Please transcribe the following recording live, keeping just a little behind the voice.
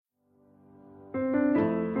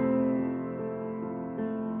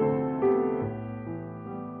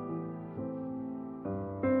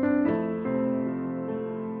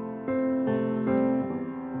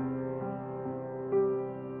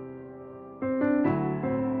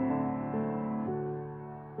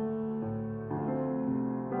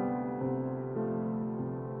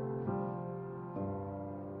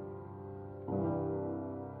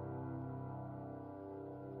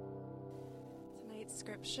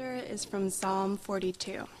Scripture is from Psalm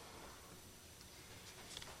 42.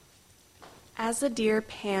 As a deer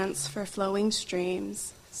pants for flowing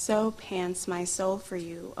streams, so pants my soul for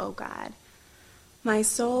you, O God. My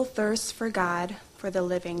soul thirsts for God, for the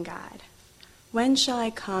living God. When shall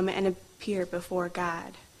I come and appear before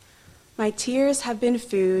God? My tears have been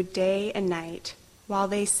food day and night, while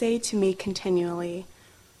they say to me continually,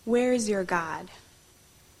 "Where is your God?"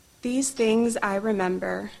 These things I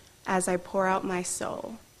remember as I pour out my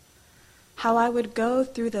soul. How I would go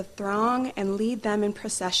through the throng and lead them in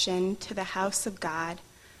procession to the house of God,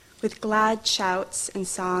 with glad shouts and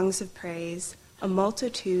songs of praise, a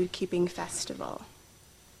multitude keeping festival.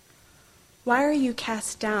 Why are you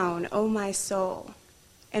cast down, O my soul?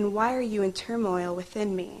 And why are you in turmoil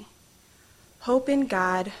within me? Hope in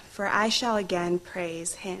God, for I shall again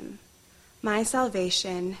praise him, my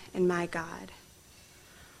salvation and my God.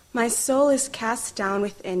 My soul is cast down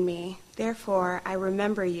within me, therefore I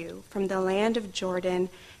remember you from the land of Jordan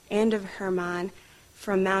and of Hermon,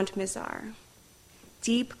 from Mount Mizar.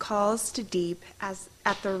 Deep calls to deep as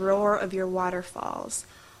at the roar of your waterfalls.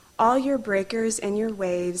 All your breakers and your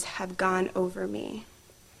waves have gone over me.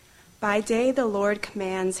 By day the Lord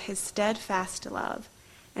commands his steadfast love,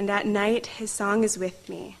 and at night his song is with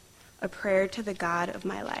me, a prayer to the God of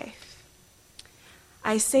my life.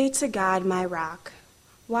 I say to God, my rock,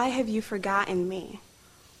 why have you forgotten me?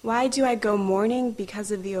 Why do I go mourning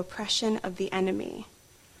because of the oppression of the enemy?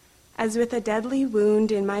 As with a deadly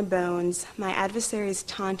wound in my bones, my adversaries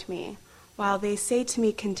taunt me, while they say to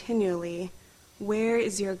me continually, "Where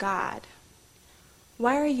is your God?"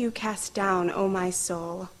 Why are you cast down, O my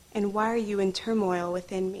soul, and why are you in turmoil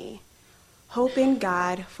within me? Hope in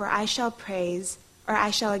God, for I shall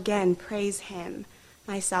again praise him,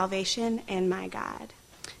 my salvation and my God.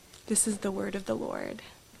 This is the word of the Lord.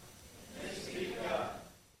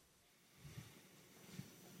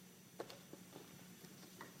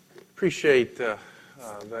 Appreciate the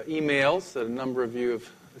emails that a number of you have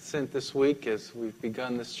sent this week as we've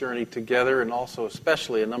begun this journey together, and also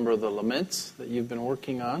especially a number of the laments that you've been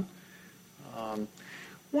working on.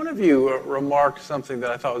 One of you remarked something that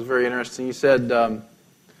I thought was very interesting. You said,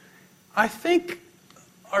 I think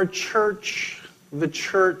the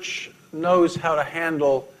church knows how to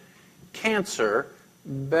handle cancer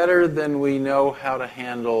better than we know how to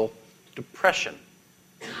handle depression.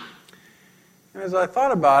 And as I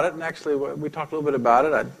thought about it, and actually we talked a little bit about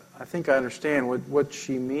it, I think I understand what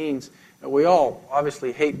she means. We all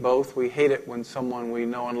obviously hate both. We hate it when someone we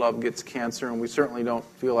know and love gets cancer, and we certainly don't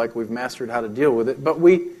feel like we've mastered how to deal with it. But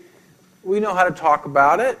we know how to talk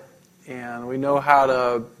about it, and we know how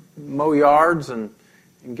to mow yards and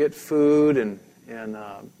get food and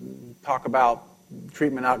talk about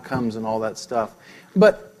treatment outcomes and all that stuff.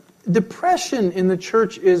 But depression in the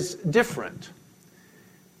church is different.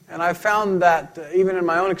 And I found that even in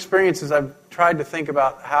my own experiences, I've tried to think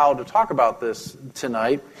about how to talk about this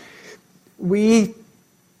tonight. We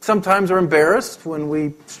sometimes are embarrassed when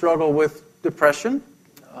we struggle with depression.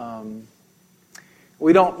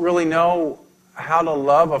 We don't really know how to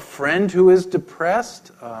love a friend who is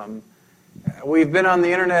depressed. We've been on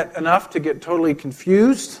the internet enough to get totally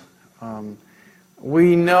confused.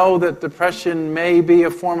 We know that depression may be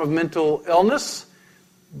a form of mental illness,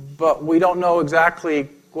 but we don't know exactly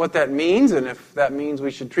what that means, and if that means we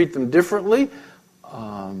should treat them differently.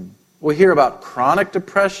 We hear about chronic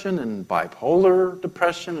depression and bipolar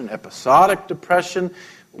depression and episodic depression.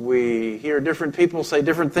 We hear different people say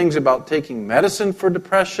different things about taking medicine for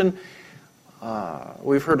depression.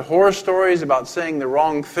 We've heard horror stories about saying the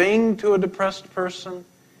wrong thing to a depressed person.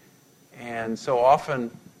 And so often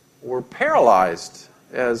we're paralyzed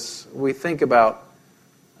as we think about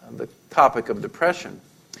the topic of depression.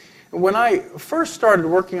 When I first started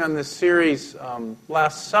working on this series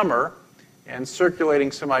last summer and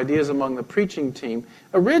circulating some ideas among the preaching team,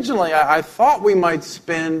 originally I thought we might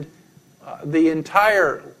spend the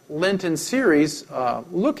entire Lenten series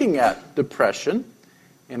looking at depression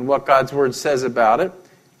and what God's Word says about it.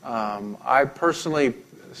 I personally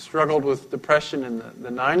struggled with depression in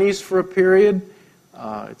the 90s for a period.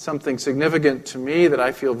 It's something significant to me that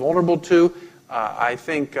I feel vulnerable to. I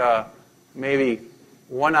think maybe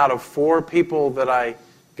 1 out of 4 people that I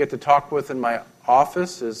get to talk with in my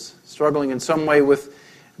office is struggling in some way with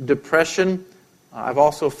depression. I've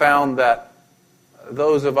also found that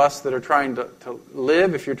those of us that are trying to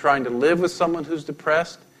live, if you're trying to live with someone who's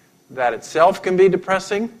depressed, that itself can be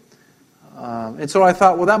depressing. And so I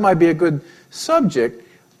thought, well, that might be a good subject.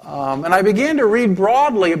 And I began to read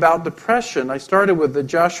broadly about depression. I started with the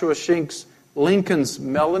Joshua Shink's Lincoln's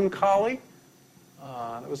Melancholy.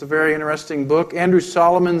 It was a very interesting book. Andrew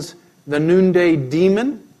Solomon's The Noonday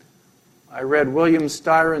Demon. I read William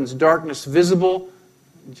Styron's Darkness Visible,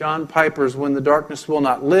 John Piper's When the Darkness Will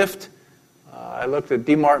Not Lift. I looked at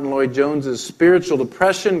D. Martin Lloyd-Jones's Spiritual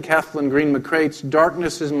Depression, Kathleen Green McCrate's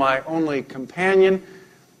Darkness is My Only Companion,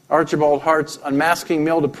 Archibald Hart's Unmasking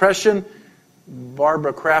Male Depression,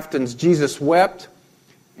 Barbara Crafton's Jesus Wept,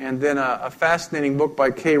 and then a fascinating book by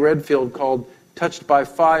Kay Redfield called Touched by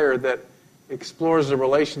Fire that explores the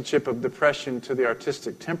relationship of depression to the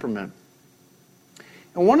artistic temperament.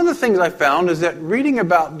 And one of the things I found is that reading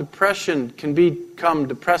about depression can become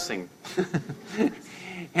depressing.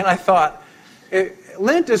 And I thought,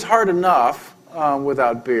 Lent is hard enough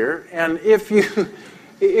without beer, and if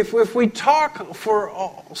we talk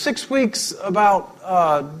for 6 weeks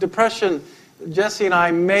about depression, Jesse and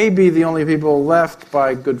I may be the only people left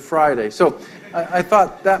by Good Friday. So I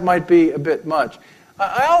thought that might be a bit much.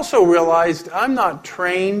 I also realized I'm not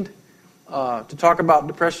trained to talk about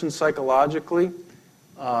depression psychologically.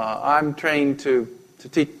 I'm trained to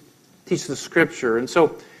teach the Scripture. And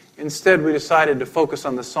so instead we decided to focus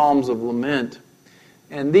on the Psalms of Lament.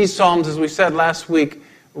 And these Psalms, as we said last week,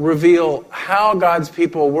 reveal how God's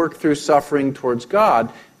people work through suffering towards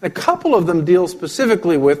God. A couple of them deal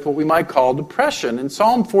specifically with what we might call depression. And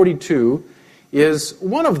Psalm 42 is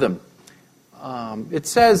one of them. It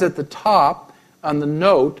says at the top on the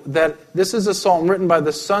note that this is a psalm written by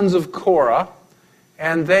the sons of Korah,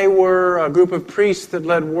 and they were a group of priests that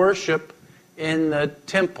led worship in the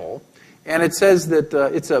temple. And it says that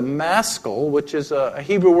it's a maskil, which is a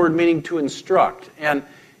Hebrew word meaning to instruct. And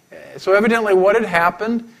so evidently what had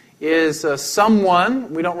happened is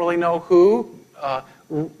someone, we don't really know who,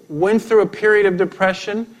 went through a period of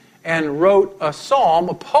depression and wrote a psalm,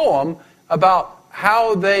 a poem, about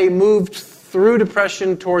how they moved through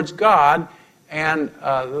depression towards God, and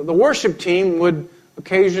the worship team would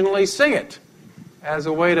occasionally sing it as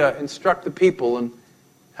a way to instruct the people in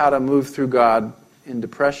how to move through God in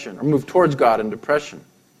depression, or move towards God in depression.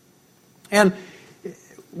 And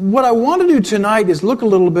what I want to do tonight is look a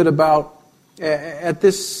little bit about at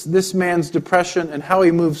this man's depression and how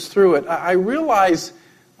he moves through it. I realize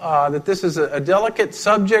that this is a delicate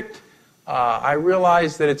subject. I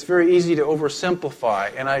realize that it's very easy to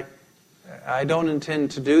oversimplify, and I don't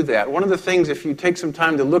intend to do that. One of the things, if you take some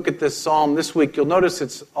time to look at this psalm this week, you'll notice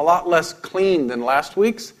it's a lot less clean than last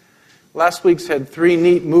week's. Last week's had 3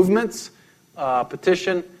 neat movements: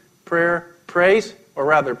 petition, prayer, praise, or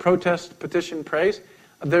rather protest, petition, praise.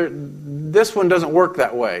 This one doesn't work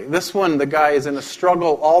that way. This one, the guy is in a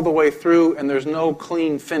struggle all the way through, and there's no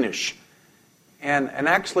clean finish. And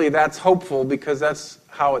actually that's hopeful, because that's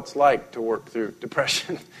how it's like to work through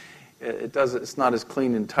depression. It's not as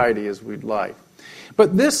clean and tidy as we'd like.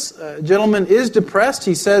 But this gentleman is depressed.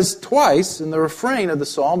 He says twice in the refrain of the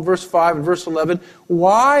psalm, verse 5 and verse 11,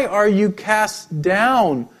 "Why are you cast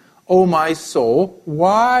down, O my soul?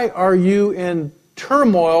 Why are you in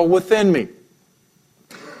turmoil within me?"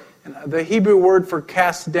 And the Hebrew word for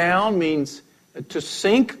cast down means to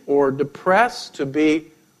sink or depress, to be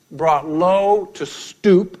brought low, to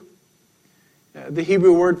stoop. The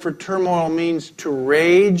Hebrew word for turmoil means to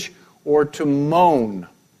rage or to moan.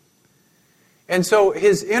 And so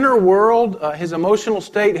his inner world, his emotional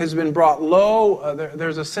state has been brought low.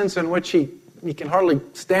 There's a sense in which he can hardly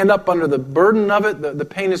stand up under the burden of it. The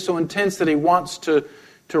pain is so intense that he wants to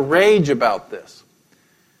rage about this.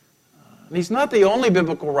 And he's not the only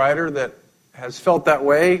biblical writer that has felt that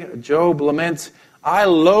way. Job laments, "I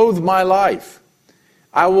loathe my life.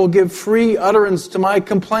 I will give free utterance to my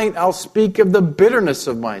complaint. I'll speak of the bitterness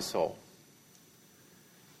of my soul."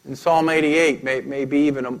 In Psalm 88, maybe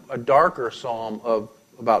even a darker psalm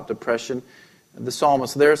about depression, the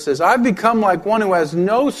psalmist there says, "I've become like one who has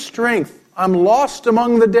no strength. I'm lost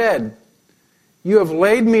among the dead. You have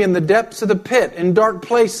laid me in the depths of the pit, in dark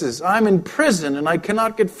places. I'm in prison and I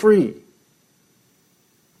cannot get free."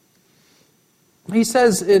 He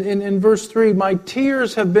says in verse 3, "My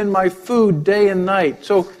tears have been my food day and night."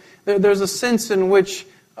 So there's a sense in which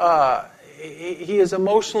he is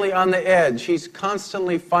emotionally on the edge. He's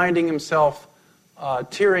constantly finding himself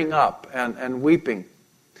tearing up and weeping.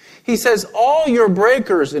 He says, "All your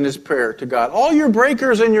breakers," in his prayer to God, "all your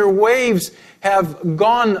breakers and your waves have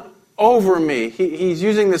gone over me." He's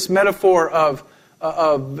using this metaphor of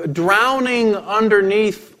drowning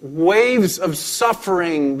underneath waves of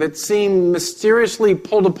suffering that seem mysteriously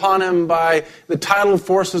pulled upon him by the tidal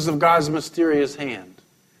forces of God's mysterious hand.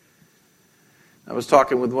 I was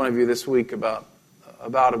talking with one of you this week about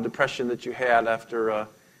a depression that you had after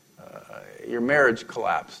your marriage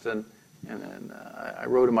collapsed, and I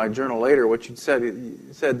wrote in my journal later what you'd said. You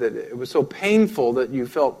said that it was so painful that you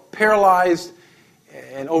felt paralyzed,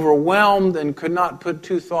 and overwhelmed and could not put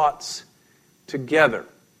two thoughts together.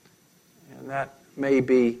 And that may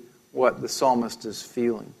be what the psalmist is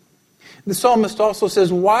feeling. The psalmist also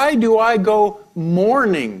says, why do I go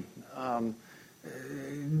mourning?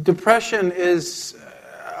 Depression is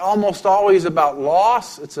almost always about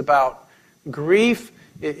loss. It's about grief.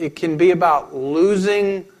 It can be about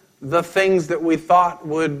losing the things that we thought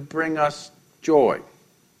would bring us joy.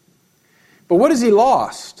 But what has he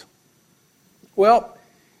lost? Well,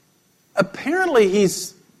 apparently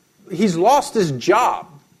he's lost his job,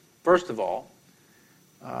 first of all.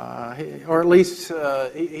 Or at least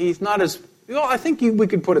he's not as... Well, I think we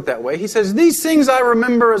could put it that way. He says, these things I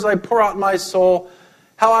remember as I pour out my soul,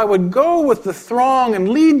 how I would go with the throng and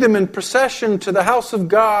lead them in procession to the house of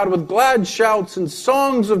God with glad shouts and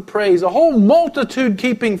songs of praise, a whole multitude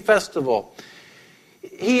keeping festival.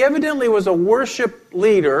 He evidently was a worship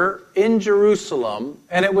leader in Jerusalem,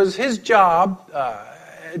 and it was his job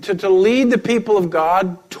to lead the people of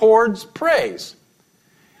God towards praise.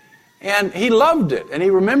 And he loved it, and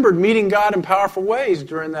he remembered meeting God in powerful ways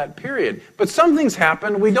during that period. But something's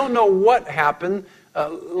happened. We don't know what happened.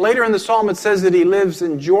 Later in the psalm it says that he lives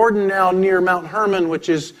in Jordan now near Mount Hermon, which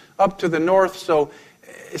is up to the north. So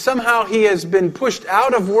somehow he has been pushed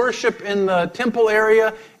out of worship in the temple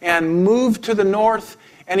area and moved to the north.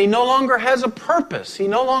 And he no longer has a purpose. He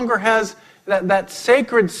no longer has that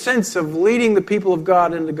sacred sense of leading the people of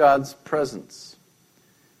God into God's presence.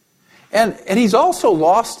 And he's also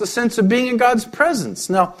lost the sense of being in God's presence.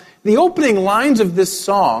 Now, the opening lines of this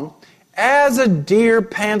song, as a deer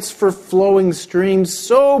pants for flowing streams,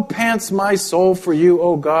 so pants my soul for you,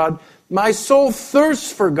 O God. My soul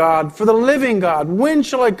thirsts for God, for the living God. When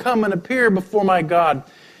shall I come and appear before my God?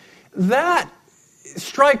 That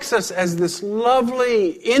strikes us as this lovely,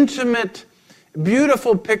 intimate,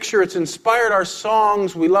 beautiful picture. It's inspired our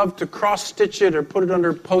songs. We love to cross-stitch it or put it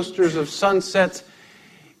under posters of sunsets.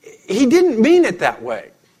 He didn't mean it that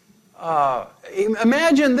way.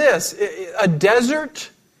 Imagine this, a desert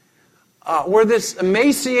where this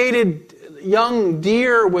emaciated young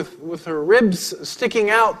deer with her ribs sticking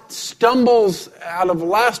out stumbles out of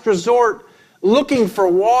last resort looking for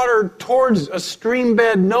water towards a stream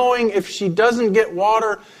bed, knowing if she doesn't get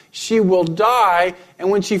water, she will die. And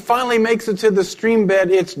when she finally makes it to the stream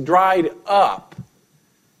bed, it's dried up.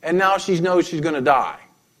 And now she knows she's going to die.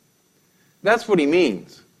 That's what he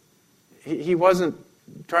means. He wasn't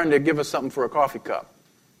trying to give us something for a coffee cup.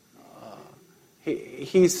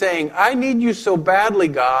 He's saying, I need you so badly,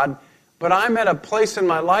 God, but I'm at a place in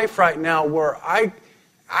my life right now where I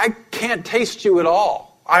can't taste you at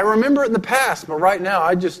all. I remember it in the past, but right now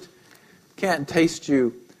I just can't taste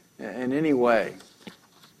you in any way.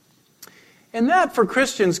 And that, for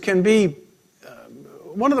Christians, can be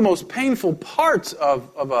one of the most painful parts of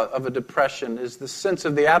a depression is the sense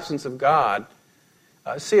of the absence of God.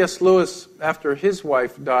 C.S. Lewis, after his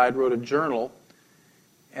wife died, wrote a journal,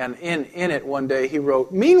 and in it one day he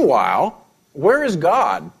wrote, "Meanwhile, where is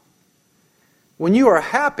God? When you are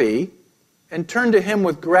happy and turn to Him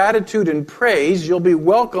with gratitude and praise, you'll be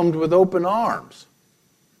welcomed with open arms.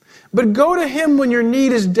 But go to Him when your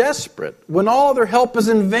need is desperate, when all other help is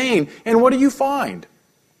in vain, and what do you find?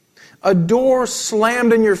 A door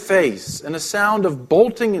slammed in your face and a sound of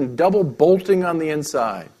bolting and double bolting on the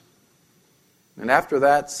inside. And after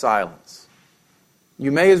that, silence.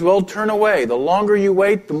 You may as well turn away. The longer you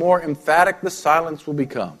wait, the more emphatic the silence will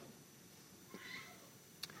become."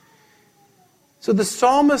 So the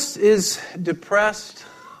psalmist is depressed,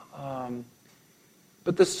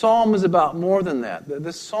 but the psalm is about more than that.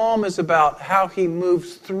 The psalm is about how he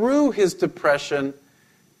moves through his depression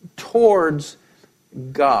towards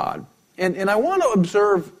God. And I want to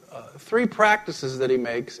observe three practices that he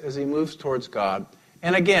makes as he moves towards God.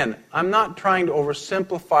 And again, I'm not trying to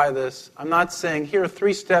oversimplify this. I'm not saying, here are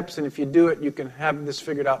 3 steps, and if you do it, you can have this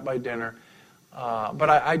figured out by dinner. But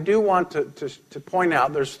I do want to point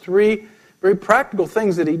out there's 3 very practical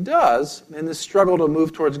things that he does in this struggle to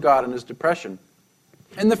move towards God in his depression.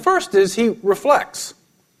 And the first is he reflects.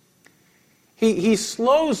 He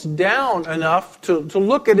slows down enough to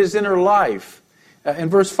look at his inner life. In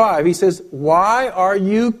verse 5, he says, "Why are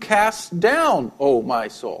you cast down, O my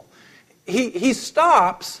soul?" He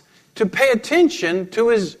stops to pay attention to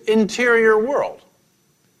his interior world.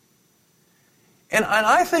 And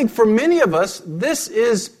I think for many of us, this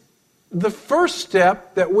is the first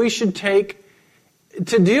step that we should take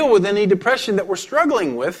to deal with any depression that we're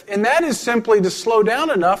struggling with, and that is simply to slow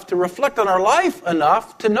down enough to reflect on our life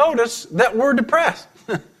enough to notice that we're depressed.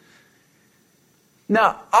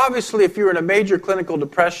 Now, obviously, if you're in a major clinical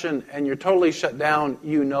depression and you're totally shut down,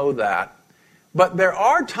 you know that. But there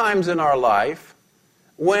are times in our life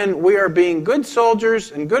when we are being good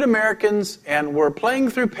soldiers and good Americans and we're playing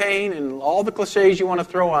through pain and all the cliches you want to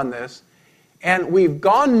throw on this, and we've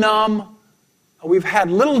gone numb, we've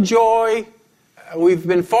had little joy, we've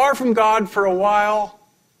been far from God for a while,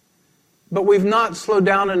 but we've not slowed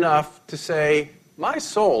down enough to say, my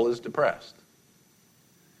soul is depressed.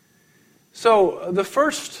 So the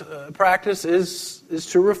first practice is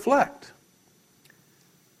to reflect.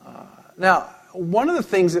 Now, one of the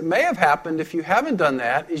things that may have happened if you haven't done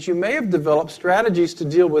that is you may have developed strategies to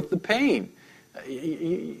deal with the pain.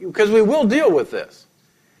 Because we will deal with this.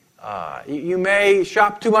 You may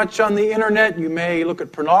shop too much on the internet. You may look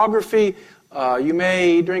at pornography. You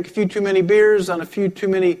may drink a few too many beers on a few too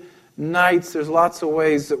many nights. There's lots of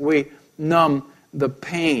ways that we numb the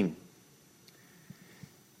pain.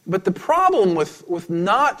 But the problem with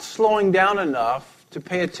not slowing down enough to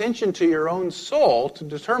pay attention to your own soul to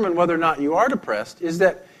determine whether or not you are depressed is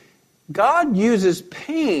that God uses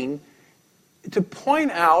pain to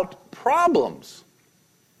point out problems.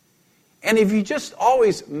 And if you just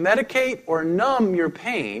always medicate or numb your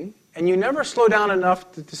pain, and you never slow down enough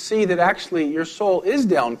to see that actually your soul is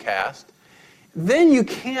downcast, then you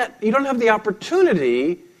don't have the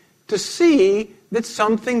opportunity to see that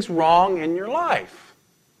something's wrong in your life.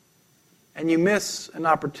 And you miss an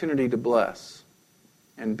opportunity to bless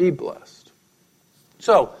and be blessed.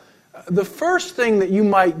 So, the first thing that you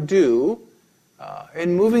might do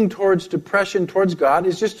in moving towards depression towards God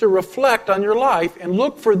is just to reflect on your life and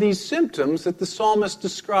look for these symptoms that the psalmist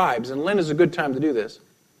describes. And Lent is a good time to do this.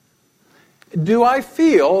 Do I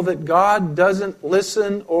feel that God doesn't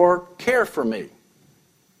listen or care for me?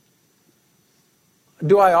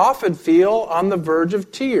 Do I often feel on the verge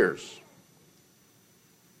of tears?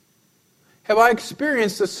 Have I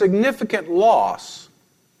experienced a significant loss?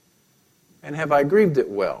 And have I grieved it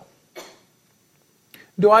well?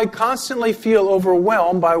 Do I constantly feel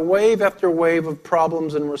overwhelmed by wave after wave of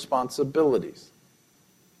problems and responsibilities?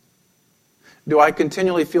 Do I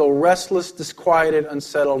continually feel restless, disquieted,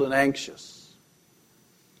 unsettled, and anxious?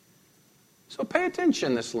 So pay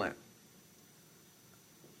attention this Lent.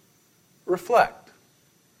 Reflect.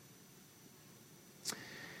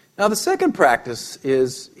 Now the second practice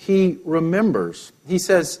is he remembers. He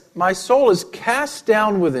says, my soul is cast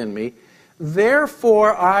down within me,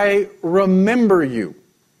 therefore I remember you.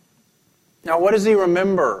 Now what does he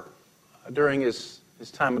remember during his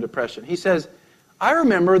time of depression? He says, I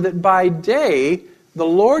remember that by day the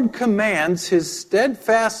Lord commands his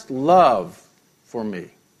steadfast love for me.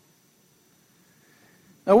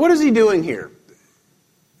 Now what is he doing here?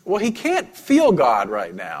 Well, he can't feel God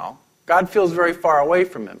right now. God feels very far away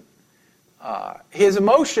from him. His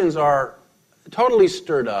emotions are totally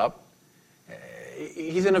stirred up.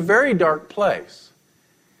 He's in a very dark place.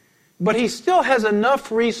 But he still has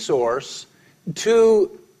enough resource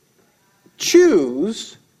to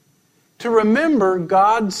choose to remember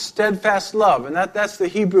God's steadfast love. And that's the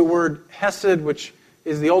Hebrew word hesed, which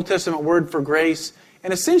is the Old Testament word for grace.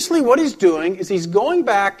 And essentially what he's doing is he's going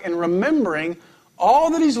back and remembering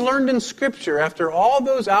all that he's learned in Scripture after all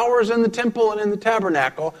those hours in the temple and in the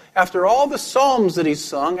tabernacle, after all the psalms that he's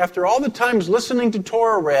sung, after all the times listening to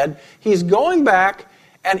Torah read, he's going back,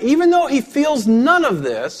 and even though he feels none of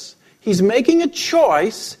this, he's making a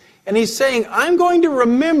choice, and he's saying, I'm going to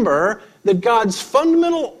remember that God's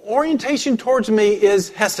fundamental orientation towards me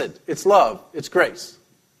is hesed. It's love. It's grace.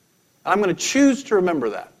 I'm going to choose to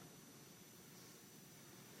remember that.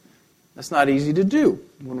 That's not easy to do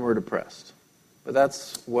when we're depressed. But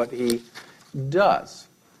that's what he does.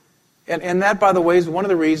 And that, by the way, is one of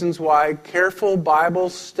the reasons why careful Bible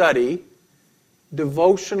study,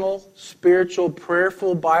 devotional, spiritual,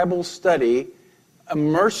 prayerful Bible study,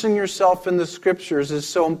 immersing yourself in the Scriptures is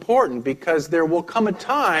so important, because there will come a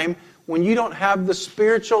time when you don't have the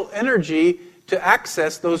spiritual energy to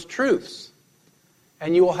access those truths.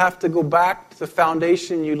 And you will have to go back to the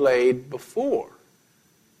foundation you laid before.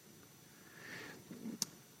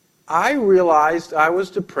 I realized I was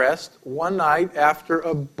depressed one night after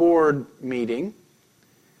a board meeting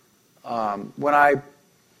when I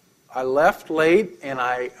left late and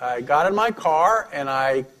I got in my car and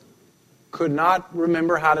I could not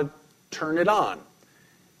remember how to turn it on.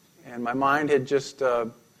 And my mind had just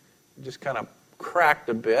kind of cracked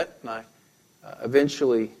a bit, and I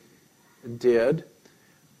eventually did.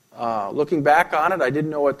 Looking back on it, I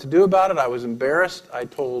didn't know what to do about it. I was embarrassed.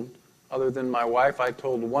 Other than my wife, I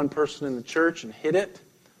told one person in the church and hid it.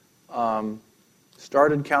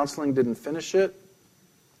 Started counseling, didn't finish it.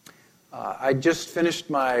 I just finished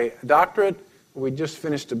my doctorate. We just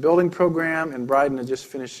finished a building program, and Bryden had just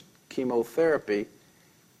finished chemotherapy.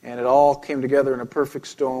 And it all came together in a perfect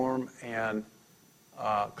storm, and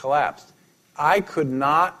collapsed. I could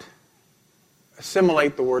not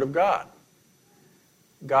assimilate the Word of God.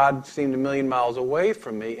 God seemed a million miles away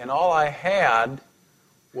from me, and all I had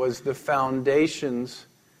was the foundations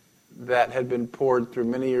that had been poured through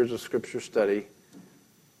many years of Scripture study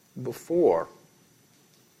before.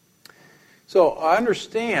 So I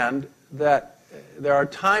understand that there are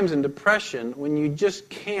times in depression when you just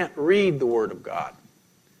can't read the Word of God.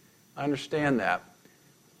 I understand that.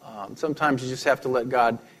 Sometimes you just have to let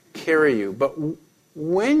God carry you. But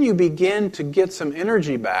when you begin to get some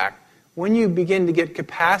energy back, when you begin to get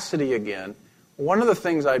capacity again, one of the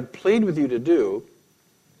things I'd plead with you to do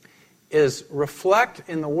is reflect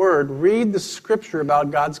in the Word, read the Scripture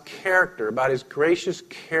about God's character, about His gracious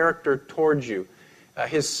character towards you,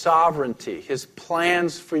 His sovereignty, His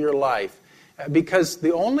plans for your life. Because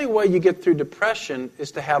the only way you get through depression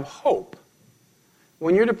is to have hope.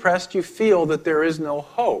 When you're depressed, you feel that there is no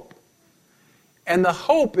hope. And the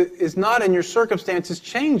hope is not in your circumstances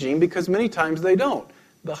changing, because many times they don't.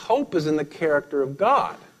 The hope is in the character of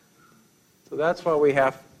God. So that's why we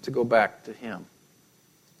have to go back to Him.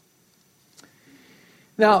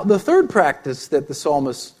 Now, the third practice that the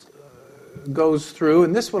psalmist goes through,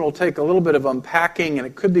 and this one will take a little bit of unpacking, and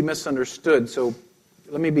it could be misunderstood, so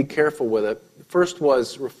let me be careful with it. The first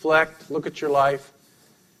was reflect, look at your life,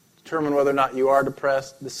 determine whether or not you are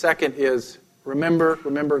depressed. The second is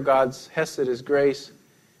remember God's hesed, His grace,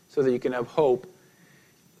 so that you can have hope.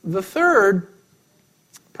 The third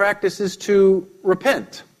practice is to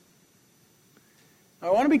repent. Now,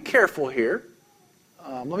 I want to be careful here.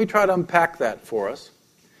 Let me try to unpack that for us.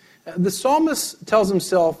 The psalmist tells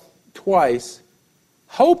himself twice,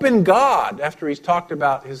 hope in God, after he's talked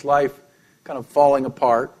about his life kind of falling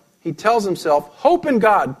apart. He tells himself, hope in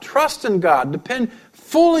God, trust in God, depend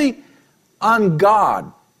fully on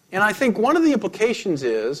God. And I think one of the implications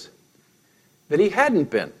is that he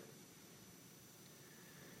hadn't been.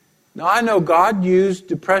 Now, I know God used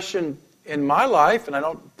depression in my life, and I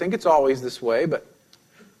don't think it's always this way, but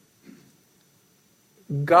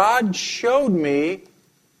God showed me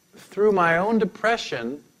through my own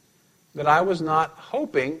depression that I was not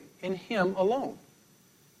hoping in Him alone.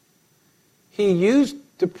 He used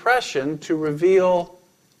depression to reveal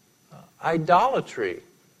idolatry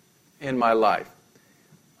in my life.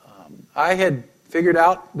 I had figured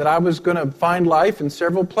out that I was going to find life in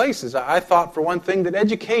several places. I thought, for one thing, that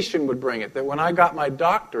education would bring it, that when I got my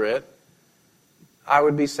doctorate, I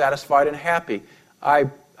would be satisfied and happy. I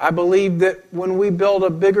believed that when we build a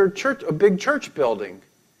big church building,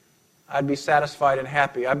 I'd be satisfied and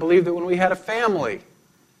happy. I believed that when we had a family,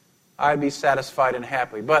 I'd be satisfied and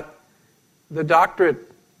happy. But the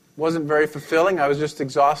doctorate wasn't very fulfilling. I was just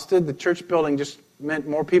exhausted. The church building just meant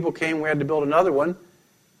more people came. We had to build another one.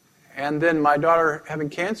 And then my daughter having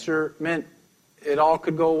cancer meant it all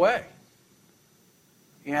could go away.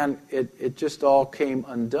 And it just all came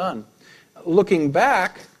undone. Looking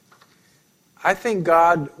back, I think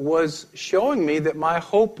God was showing me that my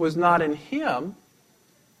hope was not in Him,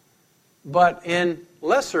 but in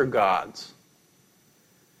lesser gods.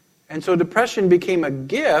 And so depression became a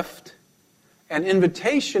gift, an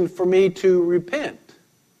invitation for me to repent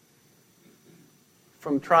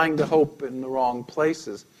from trying to hope in the wrong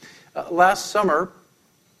places. Last summer,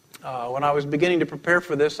 when I was beginning to prepare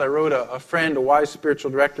for this, I wrote a friend, a wise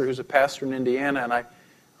spiritual director who's a pastor in Indiana, and I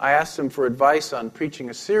asked him for advice on preaching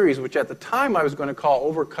a series, which at the time I was going to call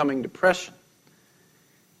Overcoming Depression.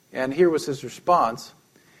 And here was his response.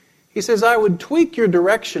 He says, I would tweak your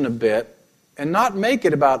direction a bit and not make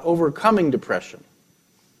it about overcoming depression,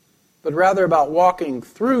 but rather about walking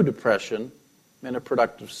through depression in a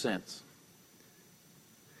productive sense.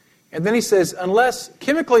 And then he says, unless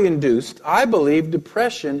chemically induced, I believe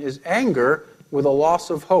depression is anger with a loss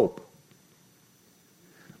of hope.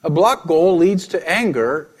 A block goal leads to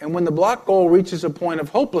anger, and when the block goal reaches a point of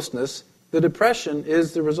hopelessness, the depression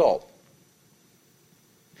is the result.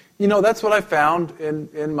 You know, that's what I found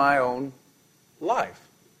in my own life.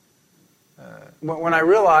 When I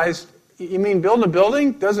realized, you mean building a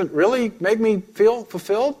building doesn't really make me feel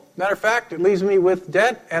fulfilled? Matter of fact, it leaves me with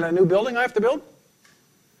debt and a new building I have to build?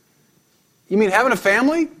 You mean having a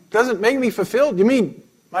family doesn't make me fulfilled? You mean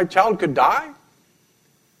my child could die?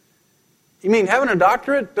 You mean having a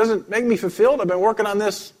doctorate doesn't make me fulfilled? I've been working on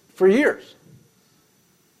this for years.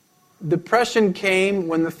 Depression came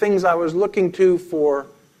when the things I was looking to for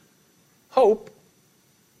hope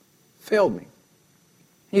failed me.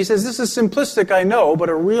 He says, this is simplistic, I know, but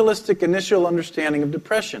a realistic initial understanding of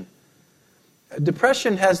depression.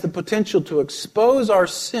 Depression has the potential to expose our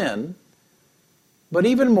sin, but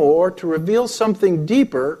even more, to reveal something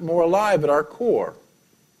deeper, more alive at our core.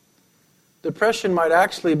 depression might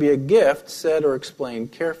actually be a gift said or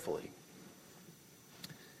explained carefully.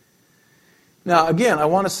 Now, again, I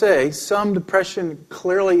want to say some depression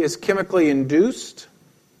clearly is chemically induced.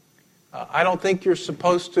 I don't think you're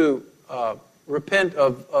supposed to repent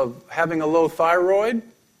of having a low thyroid.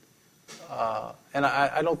 And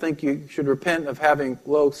I don't think you should repent of having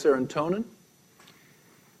low serotonin.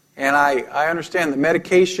 And I understand that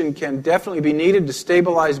medication can definitely be needed to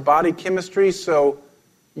stabilize body chemistry so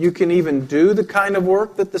you can even do the kind of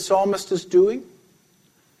work that the psalmist is doing.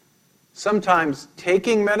 Sometimes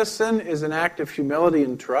taking medicine is an act of humility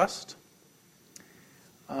and trust.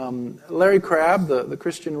 Larry Crabb, the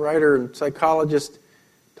Christian writer and psychologist,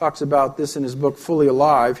 talks about this in his book, Fully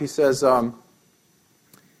Alive. He says, I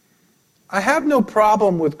have no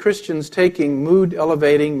problem with Christians taking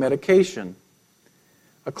mood-elevating medication.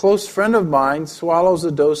 A close friend of mine swallows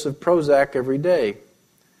a dose of Prozac every day.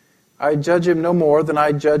 I judge him no more than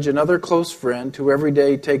I judge another close friend who every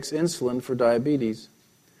day takes insulin for diabetes.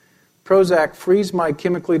 Prozac frees my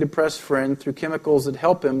chemically depressed friend through chemicals that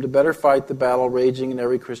help him to better fight the battle raging in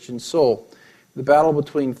every Christian soul, the battle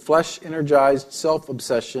between flesh-energized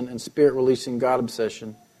self-obsession and spirit-releasing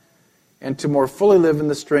God-obsession, and to more fully live in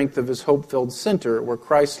the strength of his hope-filled center where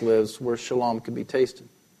Christ lives, where shalom can be tasted.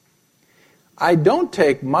 I don't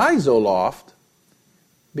take my Zoloft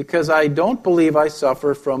because I don't believe I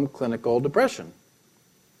suffer from clinical depression.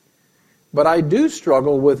 But I do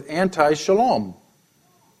struggle with anti-shalom,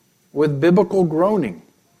 with biblical groaning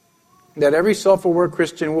that every self-aware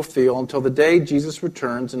Christian will feel until the day Jesus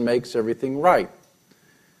returns and makes everything right.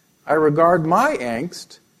 I regard my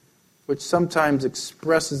angst, which sometimes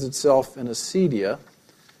expresses itself in acedia,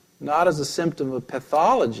 not as a symptom of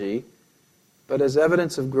pathology, but as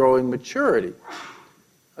evidence of growing maturity,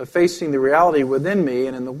 of facing the reality within me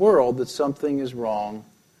and in the world that something is wrong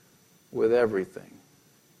with everything.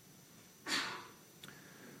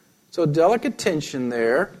 So delicate tension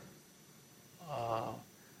there.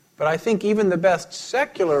 But I think even the best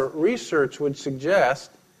secular research would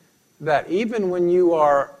suggest that even when you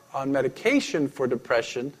are on medication for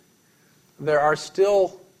depression, there are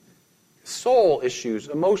still soul issues,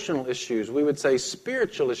 emotional issues, we would say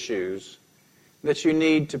spiritual issues, that you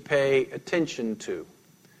need to pay attention to.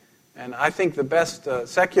 And I think the best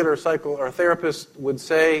secular therapist would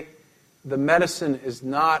say the medicine is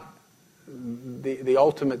not the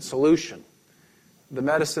ultimate solution. The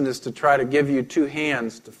medicine is to try to give you two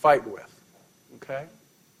hands to fight with. Okay?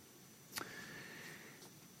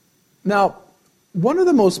 Now, one of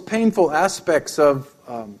the most painful aspects of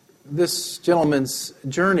this gentleman's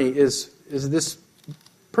journey is this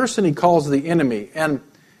person he calls the enemy. And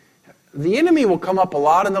the enemy will come up a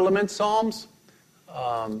lot in the Lament Psalms.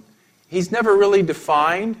 He's never really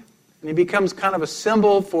defined, and he becomes kind of a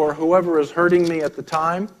symbol for whoever is hurting me at the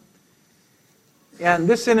time. And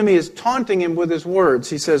this enemy is taunting him with his words.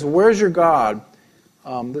 He says, "Where's your God?"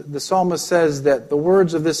 The psalmist says that the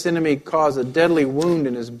words of this enemy cause a deadly wound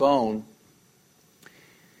in his bone.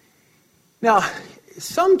 Now,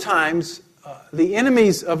 sometimes the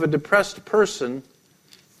enemies of a depressed person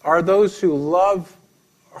are those who love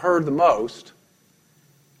her the most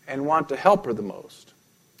and want to help her the most.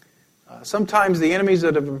 Sometimes the enemies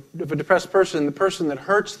of a depressed person, the person that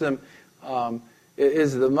hurts them,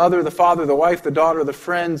 is the mother, the father, the wife, the daughter, the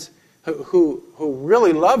friends who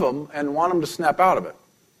really love them and want them to snap out of it.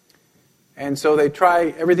 And so they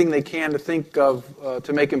try everything they can to think of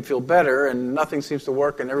to make him feel better, and nothing seems to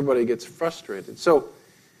work, and everybody gets frustrated. So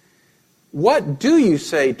what do you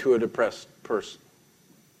say to a depressed person?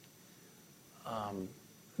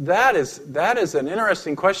 That is an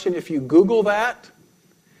interesting question. If you Google that,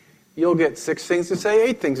 you'll get 6 things to say,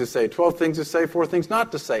 8 things to say, 12 things to say, 4 things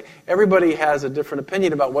not to say. Everybody has a different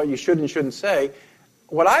opinion about what you should and shouldn't say.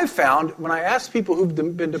 What I've found, when I ask people who've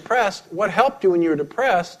been depressed, what helped you when you were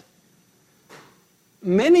depressed,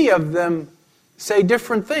 many of them say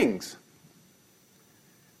different things.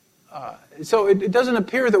 So it doesn't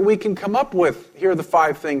appear that we can come up with, here are the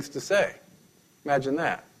 5 things to say. Imagine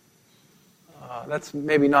that. That's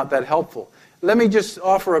maybe not that helpful. Let me just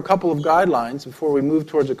offer a couple of guidelines before we move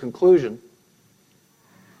towards a conclusion.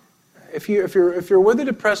 If you're with a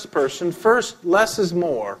depressed person, first, less is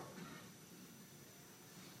more.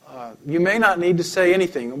 You may not need to say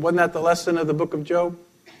anything. Wasn't that the lesson of the book of Job?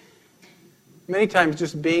 Many times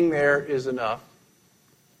just being there is enough.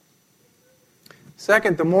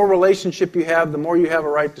 Second, the more relationship you have, the more you have a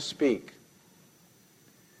right to speak.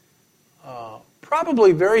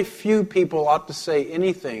 Probably very few people ought to say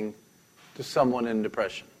anything to someone in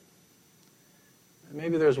depression.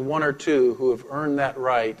 Maybe there's 1 or 2 who have earned that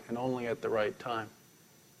right, and only at the right time.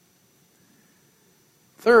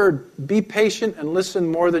 Third, be patient and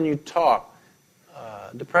listen more than you talk.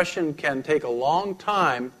 Depression can take a long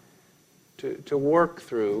time to work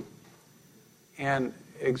through, and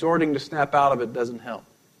exhorting to snap out of it doesn't help.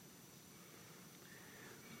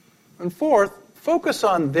 And fourth, focus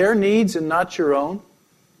on their needs and not your own.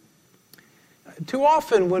 Too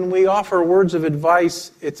often when we offer words of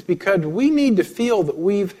advice, it's because we need to feel that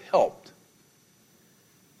we've helped.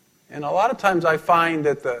 And a lot of times I find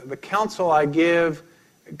that the counsel I give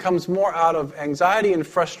comes more out of anxiety and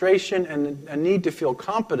frustration and a need to feel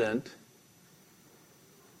competent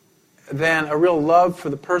than a real love for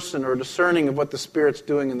the person or discerning of what the Spirit's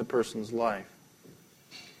doing in the person's life.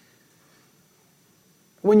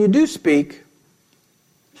 When you do speak,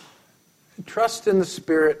 trust in the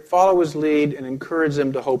Spirit, follow His lead, and encourage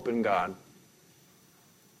them to hope in God.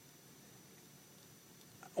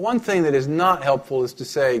 One thing that is not helpful is to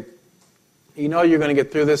say, you know you're going to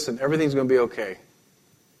get through this and everything's going to be okay.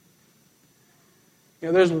 You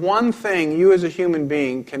know, there's one thing you as a human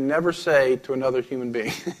being can never say to another human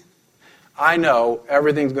being. I know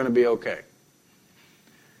everything's going to be okay.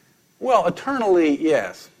 Well, eternally,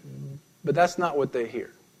 yes. But that's not what they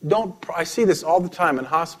hear. I see this all the time in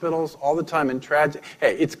hospitals, all the time in tragedy.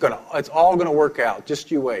 Hey, it's all going to work out. Just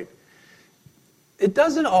you wait. It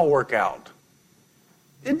doesn't all work out.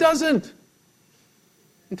 It doesn't.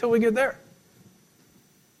 Until we get there.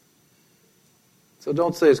 So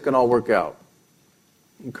don't say it's going to all work out.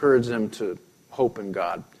 Encourage them to hope in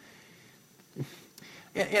God.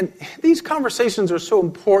 And these conversations are so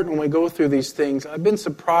important when we go through these things. I've been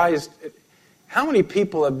surprised at how many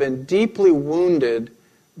people have been deeply wounded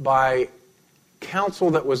by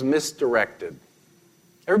counsel that was misdirected.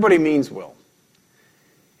 Everybody means well.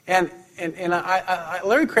 And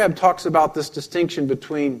Larry Crabb talks about this distinction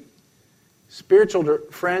between spiritual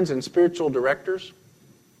friends and spiritual directors.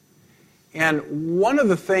 And one of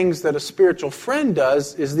the things that a spiritual friend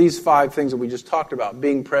does is these 5 things that we just talked about,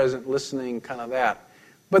 being present, listening, kind of that.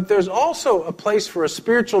 But there's also a place for a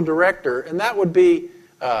spiritual director, and that would be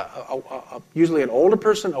usually an older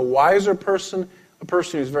person, a wiser person, a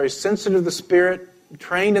person who's very sensitive to the Spirit,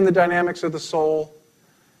 trained in the dynamics of the soul,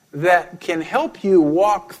 that can help you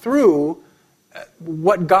walk through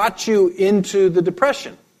what got you into the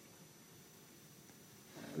depression.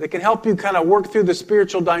 That can help you kind of work through the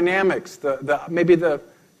spiritual dynamics, maybe the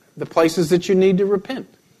places that you need to repent.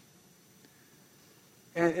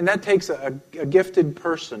 And that takes a gifted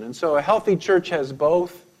person. And so a healthy church has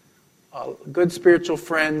both good spiritual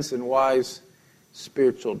friends and wise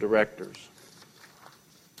spiritual directors.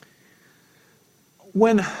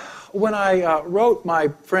 When I wrote my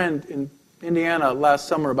friend in Indiana last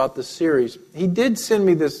summer about this series, he did send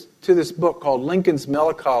me this book called Lincoln's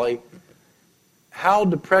Melancholy, How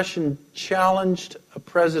Depression Challenged a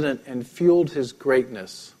President and Fueled His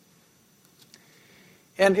Greatness.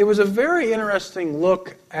 And it was a very interesting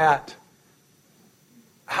look at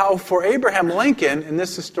how for Abraham Lincoln, in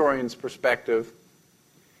this historian's perspective,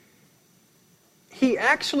 he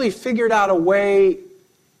actually figured out a way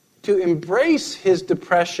to embrace his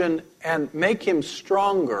depression and make him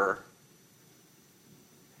stronger.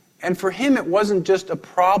 And for him, it wasn't just a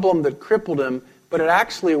problem that crippled him, but it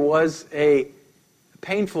actually was a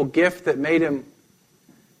painful gift that made him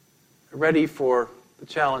ready for the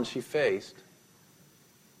challenge he faced.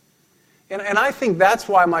 And I think that's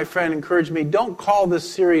why my friend encouraged me, don't call this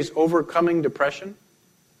series Overcoming Depression.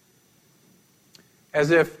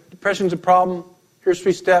 As if depression's a problem, here's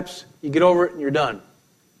 3 steps, you get over it and you're done.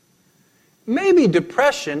 Maybe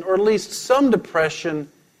depression, or at least some depression,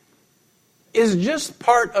 is just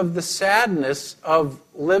part of the sadness of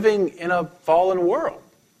living in a fallen world.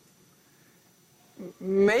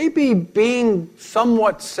 Maybe being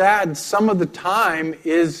somewhat sad some of the time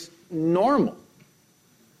is normal.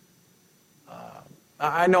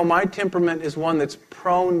 I know my temperament is one that's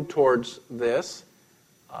prone towards this.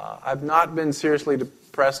 I've not been seriously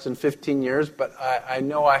depressed in 15 years, but I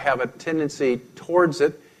know I have a tendency towards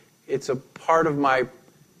it. It's a part of my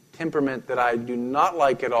temperament that I do not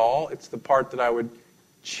like at all. It's the part that I would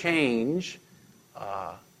change.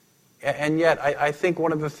 And yet, I think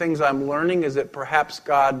one of the things I'm learning is that perhaps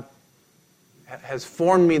God has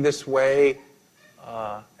formed me this way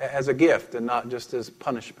as a gift and not just as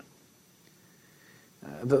punishment.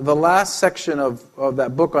 The last section of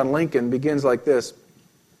that book on Lincoln begins like this.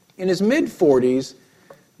 In his mid-40s,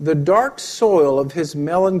 the dark soil of his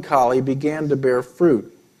melancholy began to bear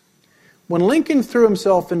fruit. When Lincoln threw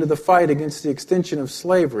himself into the fight against the extension of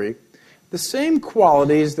slavery, the same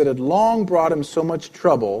qualities that had long brought him so much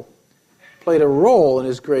trouble played a role in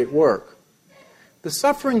his great work. The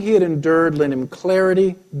suffering he had endured lent him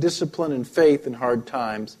clarity, discipline, and faith in hard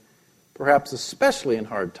times, perhaps especially in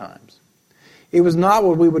hard times. It was not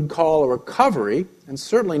what we would call a recovery, and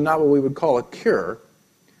certainly not what we would call a cure.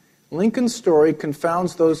 Lincoln's story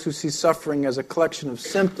confounds those who see suffering as a collection of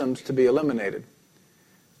symptoms to be eliminated,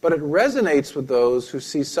 but it resonates with those who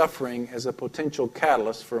see suffering as a potential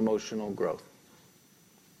catalyst for emotional growth.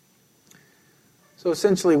 So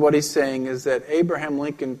essentially what he's saying is that Abraham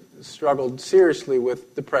Lincoln struggled seriously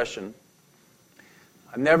with depression.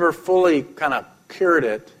 Never fully kind of cured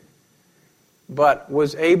it, but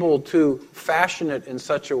was able to fashion it in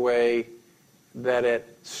such a way that it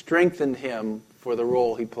strengthened him for the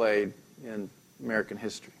role he played in American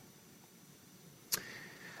history.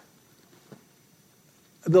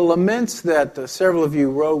 The laments that several of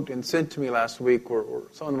you wrote and sent to me last week were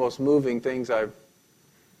some of the most moving things I've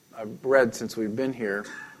read since we've been here.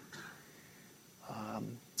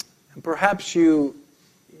 And perhaps you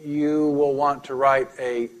will want to write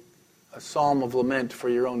a psalm of lament for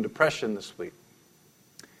your own depression this week.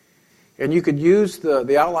 And you could use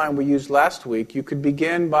the outline we used last week. You could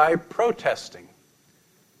begin by protesting.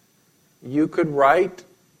 You could write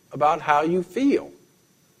about how you feel,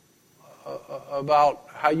 about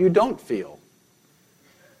how you don't feel,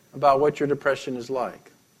 about what your depression is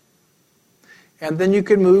like. And then you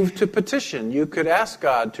could move to petition. You could ask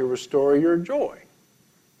God to restore your joy,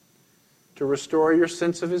 to restore your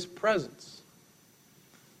sense of His presence,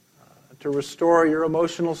 to restore your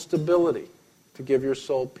emotional stability, to give your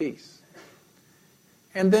soul peace.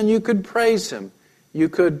 And then you could praise Him. You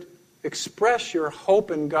could express your hope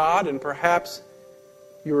in God and perhaps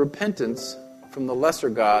your repentance from the lesser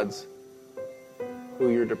gods who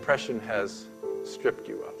your depression has stripped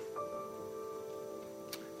you of.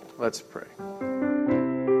 Let's pray.